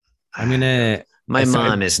My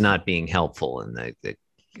mom is not being helpful, and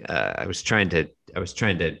I was trying to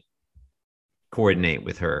coordinate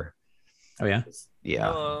with her. Oh yeah.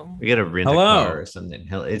 Yeah. Hello. We got to rent a car or something.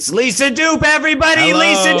 It's Lisa Dupe, everybody. Hello.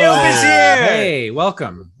 Lisa Dupe is here. Hey,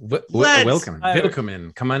 welcome. Welcome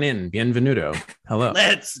in. Come on in. Bienvenuto. Hello.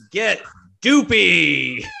 Let's get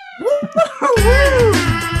doopy.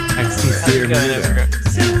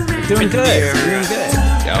 Doing good. Doing good.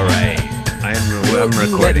 All right. I'm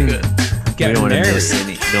recording. We don't want to miss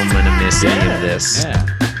any. Don't want to miss any of this. Yeah.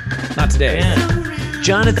 Not today. Yeah.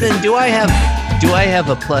 Jonathan, do I have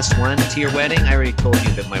a +1 to your wedding? I already told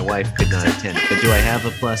you that my wife could not attend, but do I have a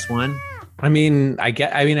 +1?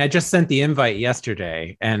 I just sent the invite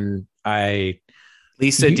yesterday, and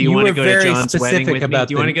Lisa, do you want to go to John's wedding with me?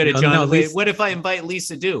 Do you want to go to John's wedding? What if I invite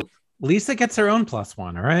Lisa Dupe? Lisa gets her own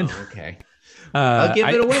 +1, all right? Oh, okay. I'll give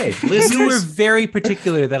it away. You were very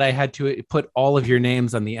particular that I had to put all of your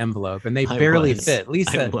names on the envelope, and they barely fit.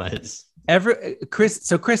 Lisa was.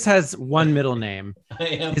 Chris has one middle name. I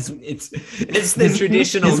am. It's the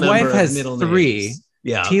traditional. His number wife has middle 3. Names.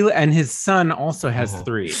 Yeah, and his son also has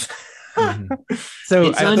 3. So,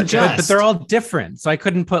 it's unjust. but they're all different. So I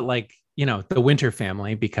couldn't put the Winter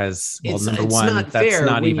family because number one,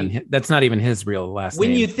 that's not even his real last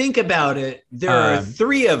name. When you think about it, there are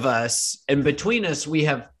 3 of us, and between us, we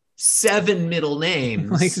have 7 middle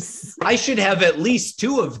names. I should have at least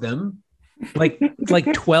 2 of them. Like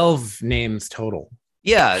 12 names total.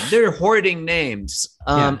 Yeah, they're hoarding names.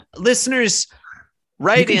 Listeners,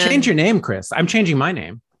 you can change your name, Chris. I'm changing my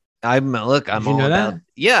name. I'm all about that.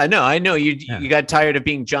 Yeah, no, I know you got tired of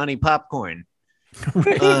being Johnny Popcorn.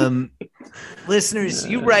 Right. Listeners,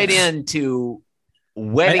 you write in to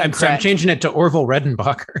wedding. I'm changing it to Orville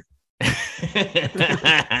Redenbacher.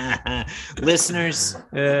 Listeners,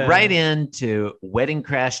 write in to Wedding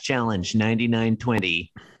Crash Challenge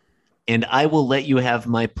 9920, and I will let you have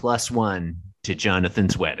my +1 to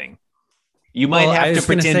Jonathan's wedding. You might have to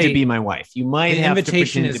pretend to be my wife. You might have to. The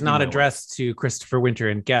invitation is not addressed to Christopher Winter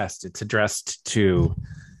and guest. It's addressed to.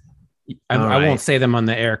 I won't say them on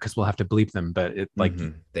the air because we'll have to bleep them. But it Thank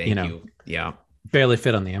you. Yeah, barely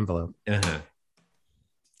fit on the envelope. I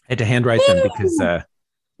had to handwrite them because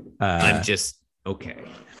I'm just okay.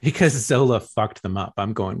 Because Zola fucked them up.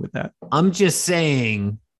 I'm going with that. I'm just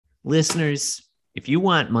saying, listeners, if you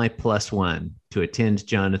want my +1 to attend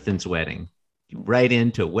Jonathan's wedding, write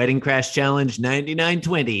into Wedding Crash Challenge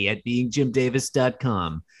 9920 at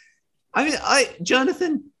beingjimdavis.com.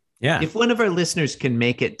 Jonathan, if one of our listeners can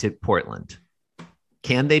make it to Portland,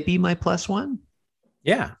 can they be my +1?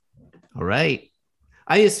 Yeah. All right.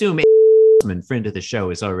 I assume friend of the show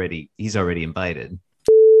he's already invited.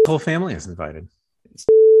 The whole family is invited.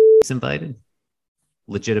 He's invited.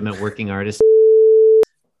 Legitimate working artist.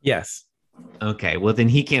 Yes. Okay. Well, then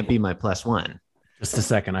he can't be my +1. Just a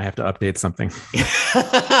second. I have to update something.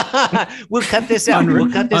 We'll cut this out.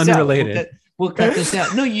 Unrelated. We'll cut this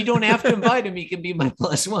out. No, you don't have to invite him. He can be my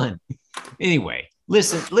 +1. Anyway,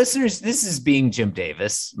 listeners, this is Being Jim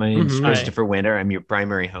Davis. My name is Christopher Winter. I'm your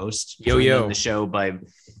primary host. Yo. On the show by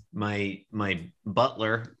my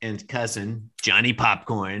butler and cousin, Johnny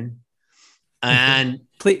Popcorn. And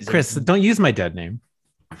please, Chris, don't use my dead name.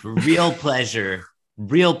 Real pleasure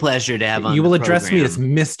to have on. You will address me as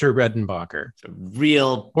Mr. Redenbacher.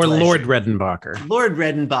 Or Lord Redenbacher. Lord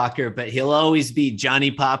Redenbacher, but he'll always be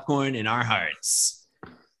Johnny Popcorn in our hearts.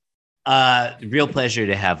 Real pleasure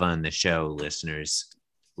to have on the show, listeners.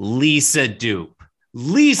 Lisa Dupe.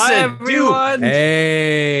 Hi, everyone.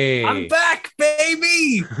 Hey. I'm back,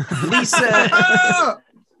 baby.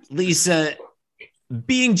 Lisa,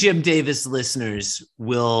 Being Jim Davis listeners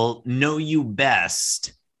will know you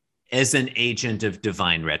best as an agent of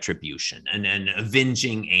divine retribution and an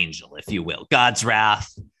avenging angel, if you will. God's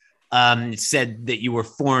wrath said that you were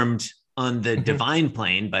formed on the divine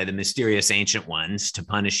plane by the mysterious ancient ones to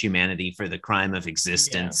punish humanity for the crime of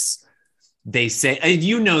existence. Yeah. They say,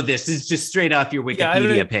 you know, this is just straight off your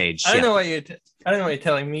Wikipedia page. I don't know why you're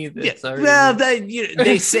telling me this. Yeah. Well,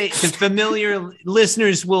 they say the familiar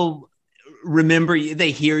listeners will remember you.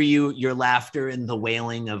 They hear your laughter and the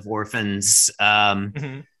wailing of orphans.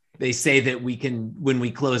 They say that when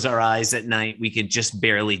we close our eyes at night, we could just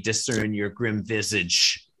barely discern your grim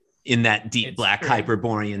visage in that deep black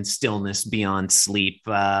Hyperborean stillness beyond sleep.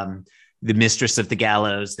 The mistress of the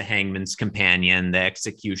gallows, the hangman's companion, the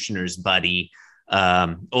executioner's buddy,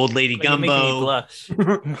 old lady Gumbo,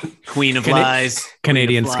 queen of lies,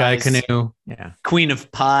 Canadian sky canoe. Yeah. Queen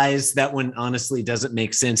of pies. That one honestly doesn't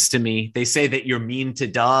make sense to me. They say that you're mean to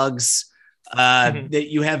dogs. That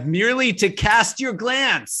you have merely to cast your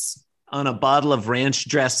glance on a bottle of ranch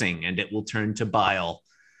dressing and it will turn to bile.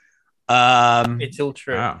 It's all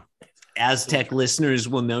true. Wow. Aztec listeners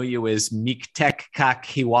will know you as Mictec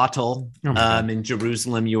in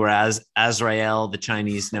Jerusalem, you were as Azrael. The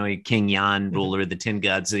Chinese know you King Yan, ruler of the 10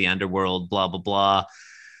 gods of the underworld, blah, blah, blah.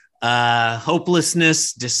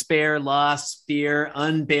 Hopelessness, despair, loss, fear,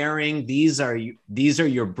 unbearing. These are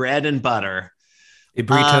your bread and butter.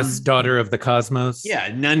 Ibritas, daughter of the cosmos.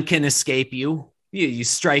 Yeah, none can escape you. You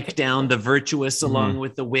strike down the virtuous along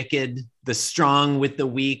with the wicked, the strong with the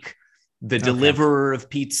weak, the deliverer of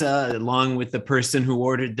pizza along with the person who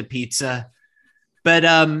ordered the pizza. But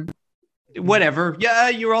whatever. Yeah,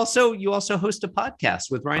 you also host a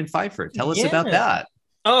podcast with Ryan Pfeiffer. Tell us about that.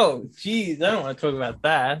 Oh, geez, I don't want to talk about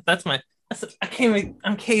that. I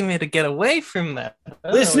came here to get away from that.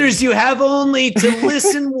 Listeners, you have only to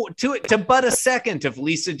listen to it to but a second of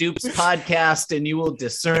Lisa Dupe's podcast, and you will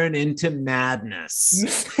discern into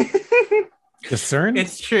madness. Discern?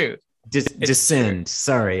 It's true. Descend. True.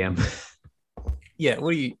 Sorry, Yeah.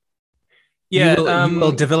 What do you? Yeah, you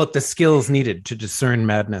will develop the skills needed to discern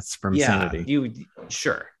madness from sanity.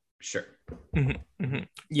 Sure. Mm-hmm, mm-hmm.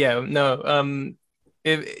 Yeah. No.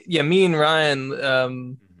 Me and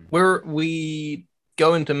Ryan. We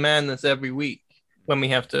go into madness every week when we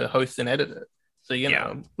have to host and edit it. So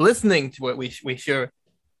listening to it, we sure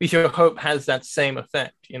hope has that same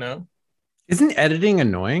effect. Isn't editing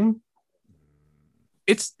annoying?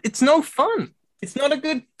 It's no fun. It's not a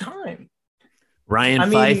good time.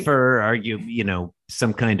 Ryan Pfeiffer, are you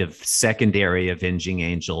some kind of secondary avenging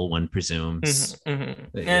angel? One presumes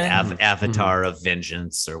avatar of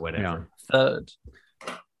vengeance or whatever. Yeah. Third.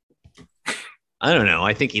 I don't know.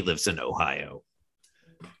 I think he lives in Ohio.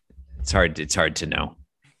 It's hard to know.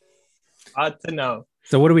 Hard to know.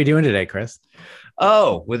 So what are we doing today, Chris?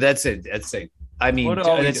 Oh, well, that's a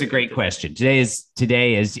great question. Today, as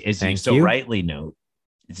you so rightly note,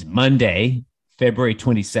 it's Monday, February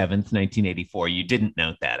 27th, 1984. You didn't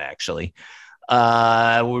note that, actually.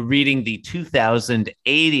 We're reading the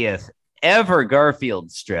 2080th ever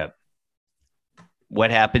Garfield strip. What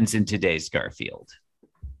happens in today's Garfield?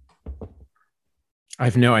 I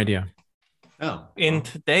have no idea. Oh, in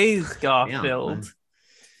today's Garfield,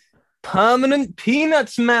 permanent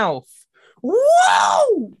Peanuts mouth.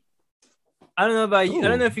 Whoa! I don't know about you. I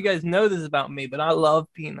don't know if you guys know this about me, but I love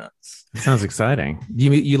Peanuts. Sounds exciting. Do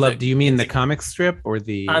you mean the comic strip or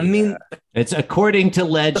the? I mean, it's according to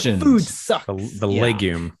legend. The food sucks. The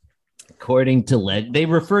legume. According to legend, they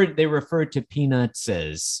refer to peanuts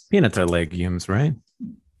as peanuts are legumes, right?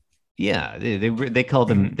 Yeah, they call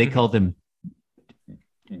them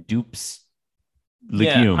dupes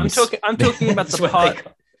legumes. Yeah, I'm talking about the part.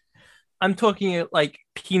 I'm talking like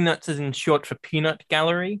peanuts as in short for peanut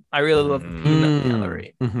gallery. I really love the peanut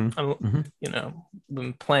gallery.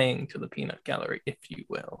 I'm playing to the peanut gallery, if you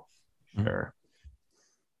will. Sure.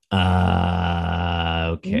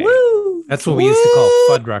 Okay. Woo! That's what we used to call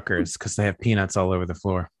Fuddruckers because they have peanuts all over the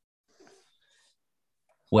floor.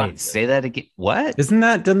 Wait, say that again. What? Isn't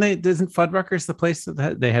Fuddruckers the place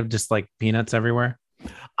that they have just like peanuts everywhere?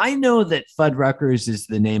 I know that Fuddruckers is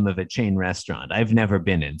the name of a chain restaurant. I've never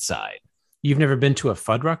been inside. You've never been to a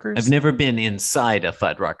Fuddruckers? I've never been inside a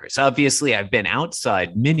Fuddruckers. Obviously, I've been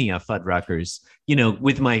outside many a Fuddruckers,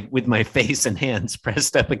 with my face and hands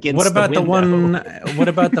pressed up against What about the window. What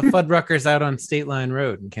about the Fuddruckers out on State Line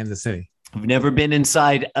Road in Kansas City? I've never been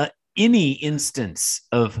inside any instance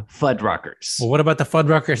of Fuddruckers. Well, what about the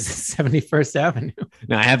Fuddruckers at 71st Avenue?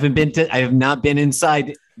 No, I have not been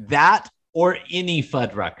inside that or any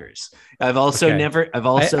Fuddruckers. I've also never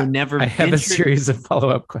I have a series of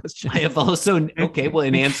follow-up questions. I have also,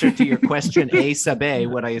 in answer to your question, A sub A,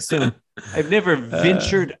 what I assume, I've never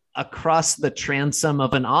ventured across the transom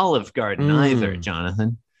of an Olive Garden either,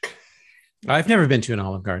 Jonathan. I've never been to an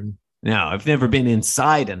Olive Garden. No, I've never been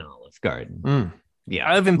inside an Olive Garden. Yeah,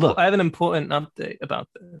 I have an important update about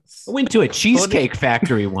this. I went to a cheesecake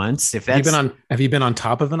factory once. Have you been on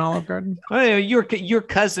top of an Olive Garden? Your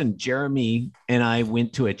cousin Jeremy and I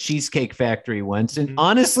went to a cheesecake factory once, and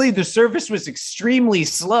honestly, the service was extremely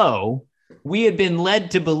slow. We had been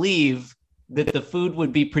led to believe that the food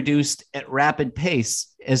would be produced at rapid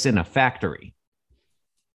pace, as in a factory.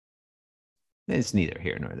 It's neither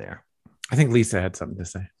here nor there. I think Lisa had something to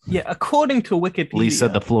say. Yeah, according to Wikipedia, Lisa,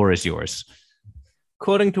 the floor is yours.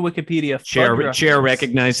 According to Wikipedia, Chair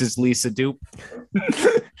recognizes Lisa Dupe.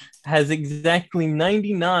 Has exactly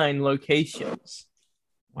 99 locations.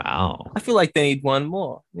 Wow. I feel like they need one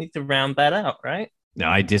more. They need to round that out, right? No,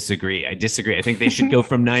 I disagree. I think they should go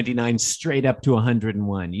from 99 straight up to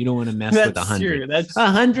 101. You don't want to mess with 100. True. That's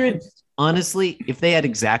 100. Honestly, if they had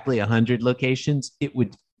exactly 100 locations, it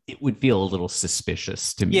would feel a little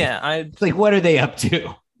suspicious to me. Yeah, it's like, what are they up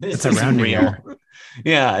to? This It's around isn't real. here.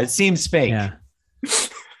 Yeah, it seems fake.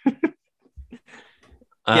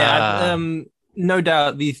 Yeah. No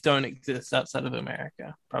doubt these don't exist outside of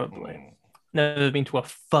America. Probably never been to a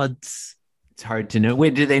Fuds. It's hard to know.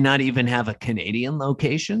 Wait, do they not even have a Canadian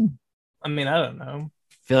location? I mean, I don't know.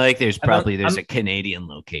 I feel like there's a Canadian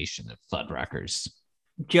location of Fuddruckers.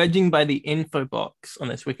 Judging by the info box on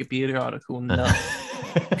this Wikipedia article, no.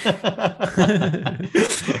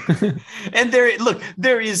 And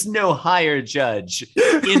there is no higher judge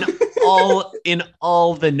in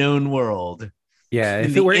all the known world. Yeah, In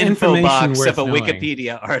if the it were info information box worth of a knowing.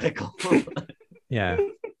 Wikipedia article. Yeah.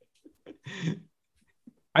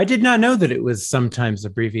 I did not know that it was sometimes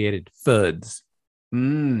abbreviated FUDS.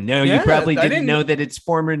 No, Yeah, you probably I didn't didn't- know that its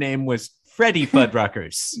former name was Freddy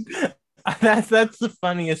Fuddruckers. That's the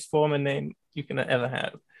funniest former name you can ever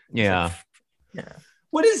have. Yeah. Yeah.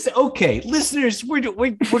 What is okay, listeners? We're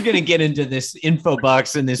gonna get into this info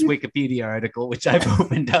box in this Wikipedia article, which I've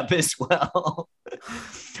opened up as well.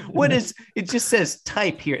 What is it? Just says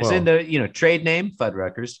type here. It's in the trade name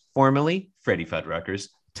Fuddruckers, formerly Freddy Fuddruckers.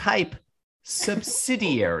 Type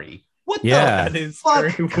subsidiary. What Yeah. That is fuck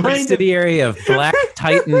very weird. kind of? Subsidiary of Black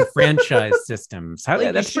Titan Franchise Systems. How,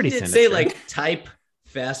 Like, that's pretty shouldn't it sinister. say like type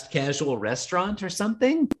fast casual restaurant or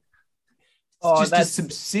something? It's Oh, just a that's-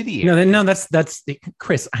 subsidiary. No, that's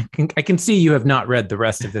Chris. I can see you have not read the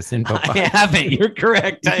rest of this info box. I haven't. You're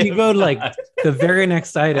correct. If you I go have like not. the very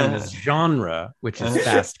next item is genre, which is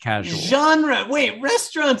fast casual. Genre. Wait,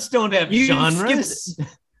 restaurants don't have You genres.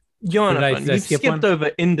 Jonathan, Did I you skip skipped one?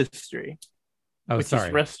 over industry, Oh, which sorry.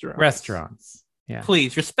 is restaurants. Restaurants. Yeah.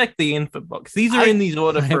 Please respect the info box. These are in these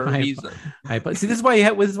order for a I- reason. But see, this is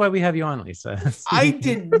why we have you on, Lisa. I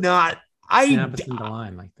did not. Snap us into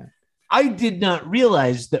line like that. I did not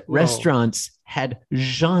realize that Whoa. restaurants had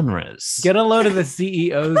genres. Get a load of the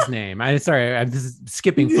CEO's name. I'm just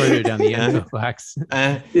skipping further down the info box.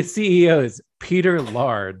 The CEO is Peter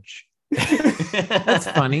Large. That's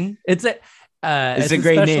funny. It's a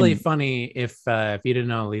great especially name. funny if you didn't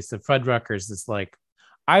know, Lisa, Fuddruckers is like,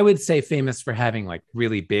 I would say famous for having like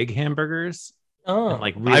really big hamburgers. Oh, And,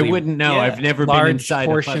 like really I wouldn't know. yeah, I've never been large inside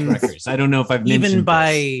portions. of Fuddruckers. I don't know if I've mentioned even this.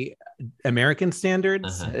 by American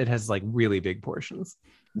standards, Uh-huh. it has like really big portions.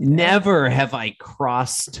 Never have I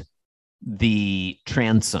crossed the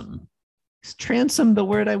transom. Is transom the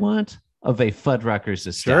word I want? Of a Fuddruckers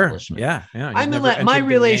establishment. Yeah. You've I'm never my entered the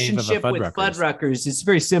relationship nave of a with Fuddruckers is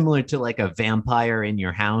very similar to like a vampire in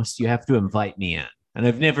your house. You have to invite me in. And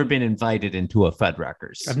I've never been invited into a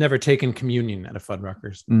Fuddruckers. I've never taken communion at a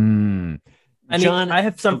Fuddruckers. I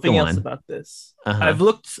have something go else on. about this.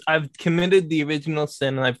 Uh-huh. I've committed the original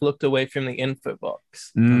sin and I've looked away from the info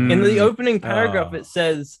box. Mm. In the opening paragraph, Oh. it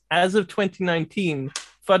says, as of 2019,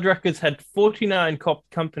 Fuddruckers had 49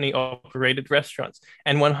 company operated restaurants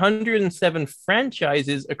and 107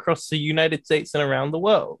 franchises across the United States and around the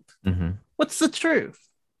world. Mhm. What's the truth?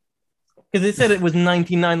 Because it said it was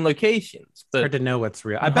 99 locations. But Hard to know what's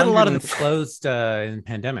real. I bet a lot of 100 them closed in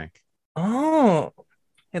pandemic. oh,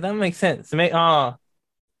 yeah, that makes sense. But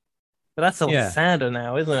that's a Yeah. lot sadder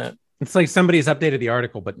now, isn't it? It's like somebody's updated the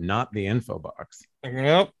article, but not the info box.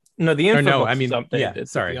 Yep. No, the info no, box I mean, is updated. yeah, but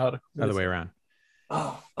sorry. the article Other is- way around.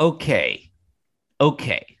 Oh, Okay.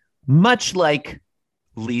 Much like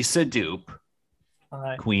Lisa Dupe,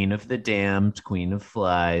 hi. Queen of the Damned, Queen of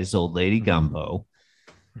Flies, Old Lady Gumbo.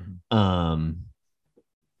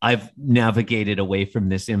 I've navigated away from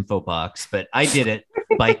this info box, but I did it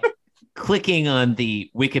by clicking on the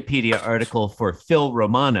Wikipedia article for Phil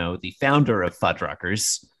Romano, the founder of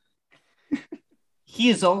Fuddruckers. He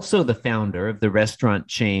is also the founder of the restaurant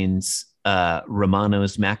chains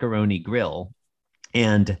Romano's Macaroni Grill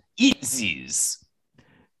and Eatzi's.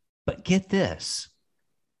 But get this,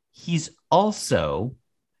 he's also,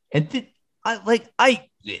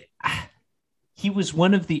 he was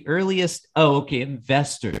one of the earliest,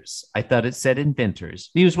 investors. I thought it said inventors.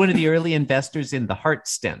 He was one of the early investors in the heart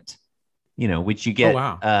stent, which you get,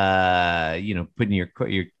 put in your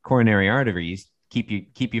coronary arteries, keep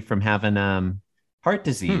you from having heart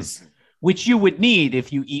disease, which you would need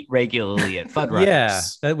if you eat regularly at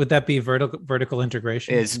Fuddruckers. Yeah, would that be vertical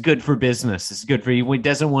integration? It's good for business. It's good for you. He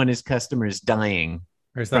doesn't want his customers dying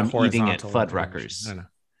Or is that from eating at horizontal Fuddruckers. integration? I don't know.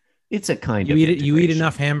 It's a kind You of eat it. You eat integration.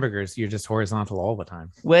 enough hamburgers, you're just horizontal all the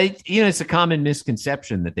time. Well, it's a common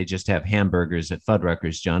misconception that they just have hamburgers at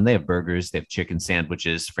Fuddruckers, John. They have burgers, they have chicken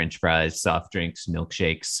sandwiches, French fries, soft drinks,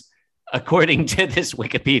 milkshakes, according to this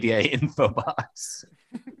Wikipedia info box.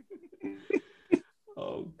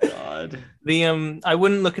 Oh God. I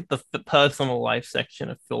wouldn't look at the personal life section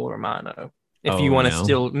of Phil Romano if Oh, you want to no.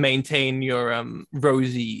 still maintain your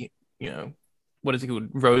rosy, what is it called?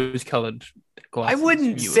 Rose-colored glasses. I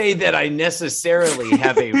wouldn't say that I necessarily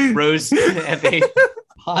have a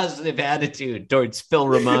positive attitude towards Phil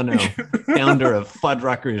Romano, founder of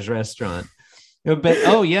Fuddruckers Restaurant. But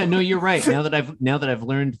no, you're right. Now that I've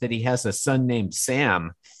learned that he has a son named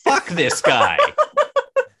Sam, fuck this guy.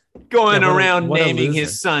 Going around naming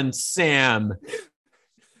his son Sam.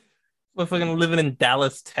 We're fucking living in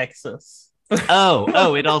Dallas, Texas.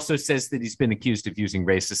 It also says that he's been accused of using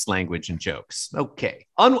racist language and jokes. Okay.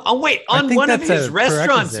 On one of his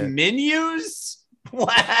restaurant's menus?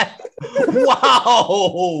 What?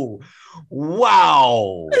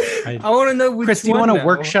 Wow. I want to know which Chris, do you want to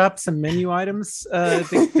workshop some menu items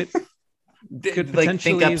that could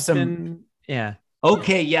potentially think up some... Yeah.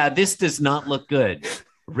 Okay, yeah, this does not look good.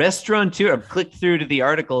 Restaurateur, I've clicked through to the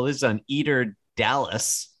article. This is on Eater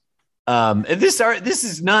Dallas. This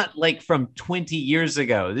is not like from 20 years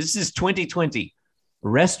ago. This is 2020.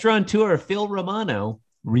 Restaurateur Phil Romano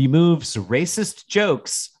removes racist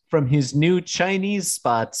jokes from his new Chinese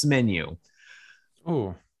spots menu.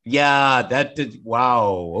 Oh, yeah, that did.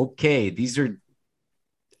 Wow. Okay, these are.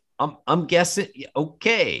 I'm guessing.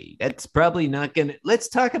 Okay, that's probably not gonna. Let's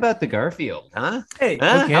talk about the Garfield, huh? Hey,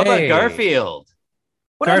 okay. How about Garfield?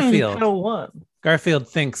 What Garfield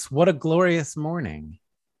thinks, "What a glorious morning."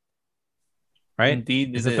 Right?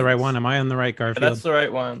 Indeed, is it the right one? Am I on the right Garfield? That's the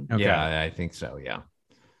right one. Okay. Yeah, I think so.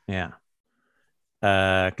 Yeah.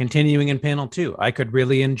 Continuing in panel 2, I could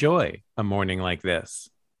really enjoy a morning like this.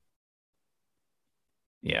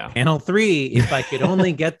 Yeah. Panel 3, if I could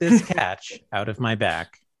only get this catch out of my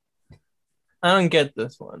back. I don't get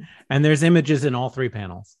this one. And there's images in all 3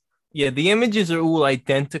 panels. Yeah, the images are all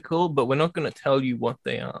identical, but we're not going to tell you what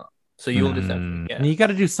they are. So you'll just have to guess. And you got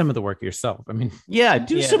to do some of the work yourself. I mean,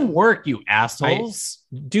 do some work, you assholes.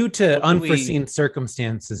 Due to unforeseen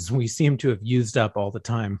circumstances, we seem to have used up all the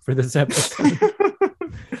time for this episode.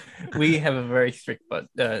 We have a very strict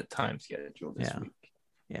time schedule this week.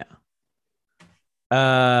 Yeah.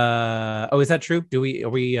 Is that true? Are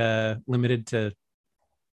we limited to?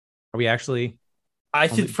 Are we actually?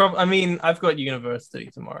 I've got university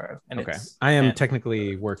tomorrow, and I am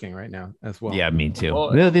technically working right now as well. Yeah, me too.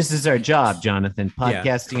 Well, this is our job, Jonathan.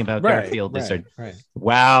 Podcasting about Garfield. Right.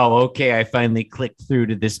 Wow. Okay, I finally clicked through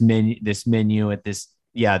to this menu at this.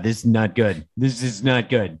 Yeah, this is not good. This is not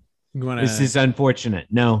good. This is unfortunate.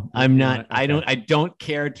 No, I'm not. Okay. I don't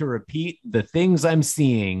care to repeat the things I'm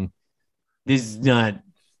seeing. This is not.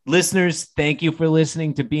 Listeners, thank you for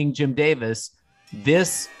listening to Being Jim Davis.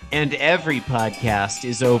 This and every podcast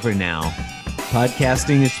is over now.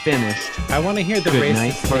 Podcasting is finished. I want to hear the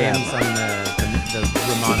racist fans on the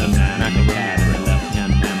Romano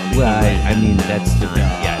macaron. Well, I mean, that's not.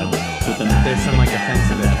 Yeah, I don't know. There's some like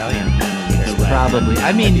offensive Italian. Probably.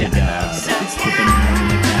 I mean, it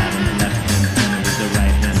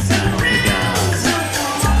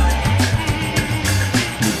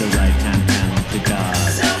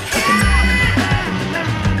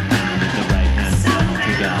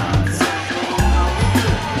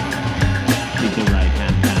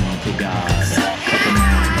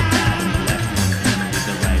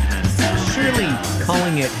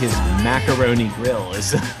his macaroni grill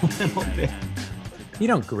is a little bit. You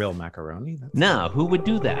don't grill macaroni. No, who would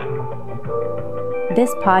do that? This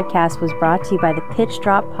podcast was brought to you by the Pitch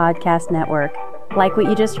Drop Podcast Network. Like what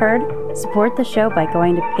you just heard? Support the show by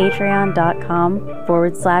going to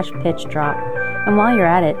patreon.com/pitchdrop. And while you're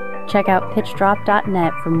at it, check out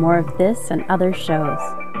pitchdrop.net for more of this and other shows.